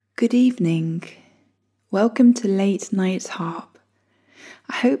Good evening. Welcome to Late Night Harp.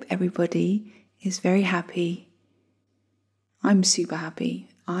 I hope everybody is very happy. I'm super happy.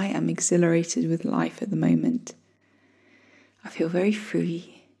 I am exhilarated with life at the moment. I feel very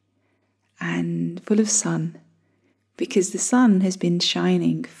free and full of sun because the sun has been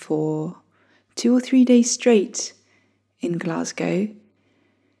shining for 2 or 3 days straight in Glasgow.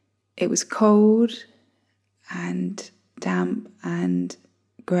 It was cold and damp and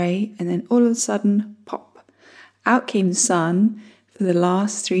grey, and then all of a sudden, pop, out came the sun for the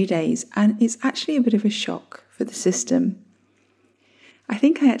last 3 days, and it's actually a bit of a shock for the system. I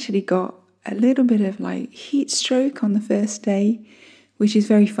think I actually got a little bit of heat stroke on the first day, which is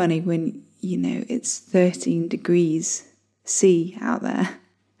very funny when, it's 13 degrees C out there.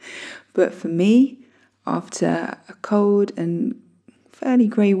 But for me, after a cold and fairly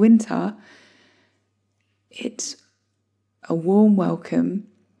grey winter, it's a warm welcome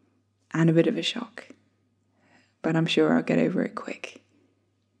and a bit of a shock. But I'm sure I'll get over it quick.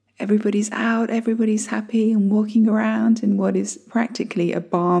 Everybody's out, everybody's happy and walking around in what is practically a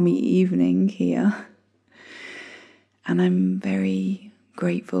balmy evening here. And I'm very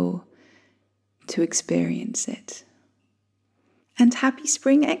grateful to experience it. And happy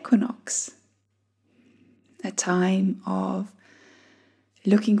spring equinox. A time of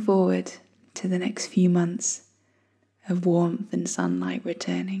looking forward to the next few months of warmth and sunlight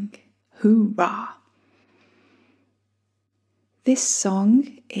returning. Hoorah! This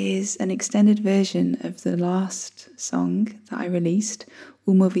song is an extended version of the last song that I released,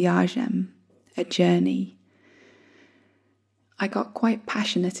 Uma Viagem, A Journey. I got quite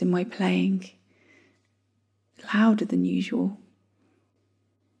passionate in my playing, louder than usual.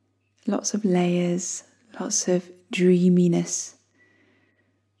 Lots of layers, lots of dreaminess.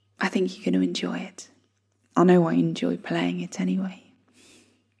 I think you're going to enjoy it. I know I enjoy playing it anyway.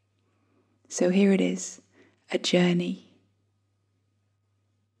 So here it is, A Journey.